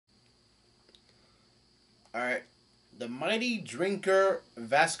Alright. The mighty drinker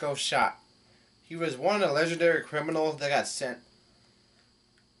Vasco Shot. He was one of the legendary criminals that got sent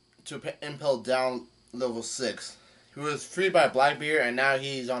to impel down level 6. He was freed by Blackbeard and now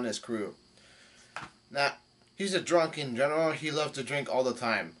he's on his crew. Now, he's a drunk in general. He loves to drink all the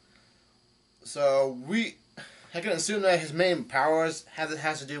time. So, I can assume that his main powers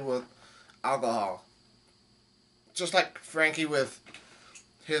has to do with alcohol. Just like Frankie with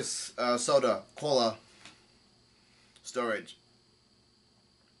his soda, cola storage.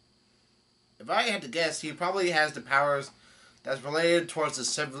 If I had to guess, he probably has the powers that's related towards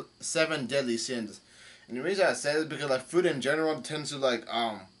the seven deadly sins. And the reason I say this is because like food in general tends to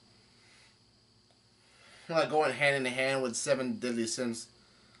going hand in hand with seven deadly sins,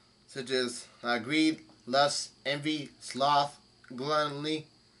 such as greed, lust, envy, sloth, gluttony,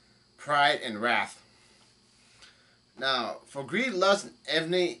 pride, and wrath. Now, for greed, lust,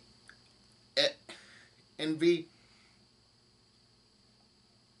 envy, envy,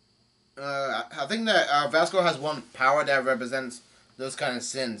 I think that Vasco has one power that represents those kind of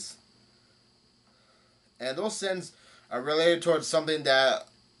sins, and those sins are related towards something that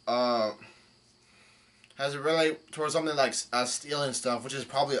has related towards something like stealing stuff, which is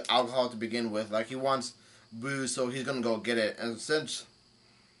probably alcohol to begin with. Like he wants booze, so he's gonna go get it, and since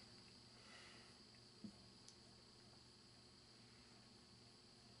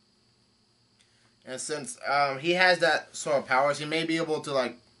he has that sort of powers, he may be able to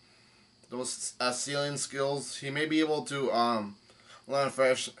like those stealing skills. He may be able to learn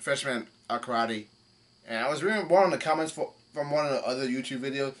freshman karate. And I was reading one of the comments from one of the other YouTube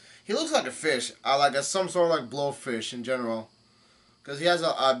videos. He looks like a fish, some sort of like blowfish in general, because he has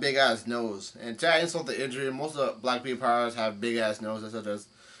a big ass nose. And to add insult to injury, most of the black people powers have big ass noses, such as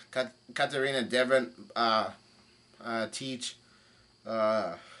Katarina Devon, Teach,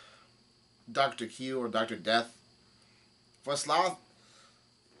 Dr. Q or Dr. Death. For Sloth,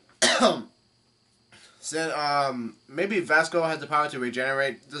 maybe Vasco has the power to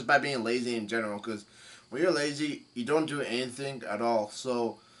regenerate just by being lazy in general. Because when you're lazy, you don't do anything at all.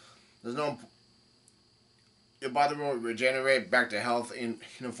 So there's no your body will regenerate back to health in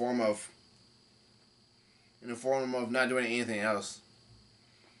the form of not doing anything else.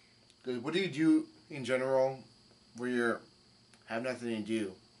 Because what do you do in general where you have nothing to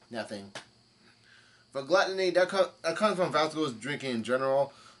do? Nothing. For gluttony, that comes from Vasco's drinking in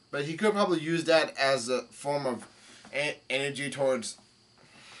general, but he could probably use that as a form of energy towards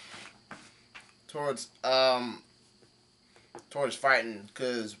fighting.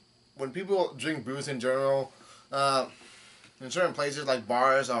 Because when people drink booze in general, in certain places like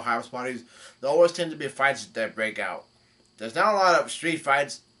bars or house parties, there always tend to be fights that break out. There's not a lot of street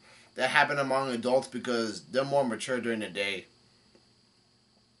fights that happen among adults because they're more mature during the day.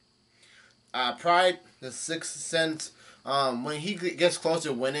 Pride, the sixth sense. When he gets close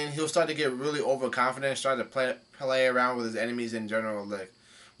to winning, he'll start to get really overconfident, start to play around with his enemies in general. Like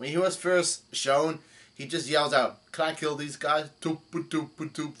when he was first shown, he just yells out, "Can I kill these guys?"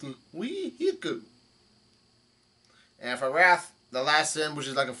 And for wrath, the last sin, which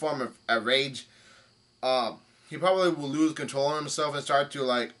is like a form of rage, he probably will lose control of himself and start to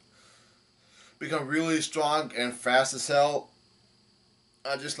like become really strong and fast as hell.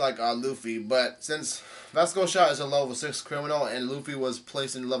 Just like Luffy, but since Vasco Shot is a level 6 criminal and Luffy was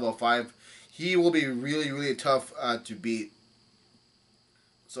placed in level 5, he will be really, really tough to beat.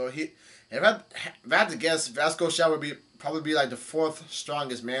 So if I had to guess, Vasco Shot would probably be like the 4th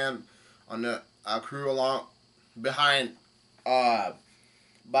strongest man on the crew, along behind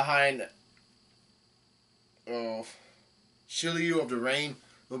Shiryu of the Rain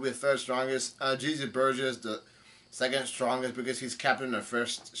will be the 3rd strongest. Jesus Burgess the 2nd strongest because he's captain of the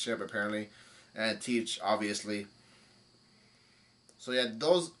 1st ship apparently, and Teach obviously. So yeah,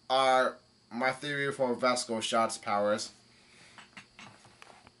 those are my theory for Vasco Shot's powers.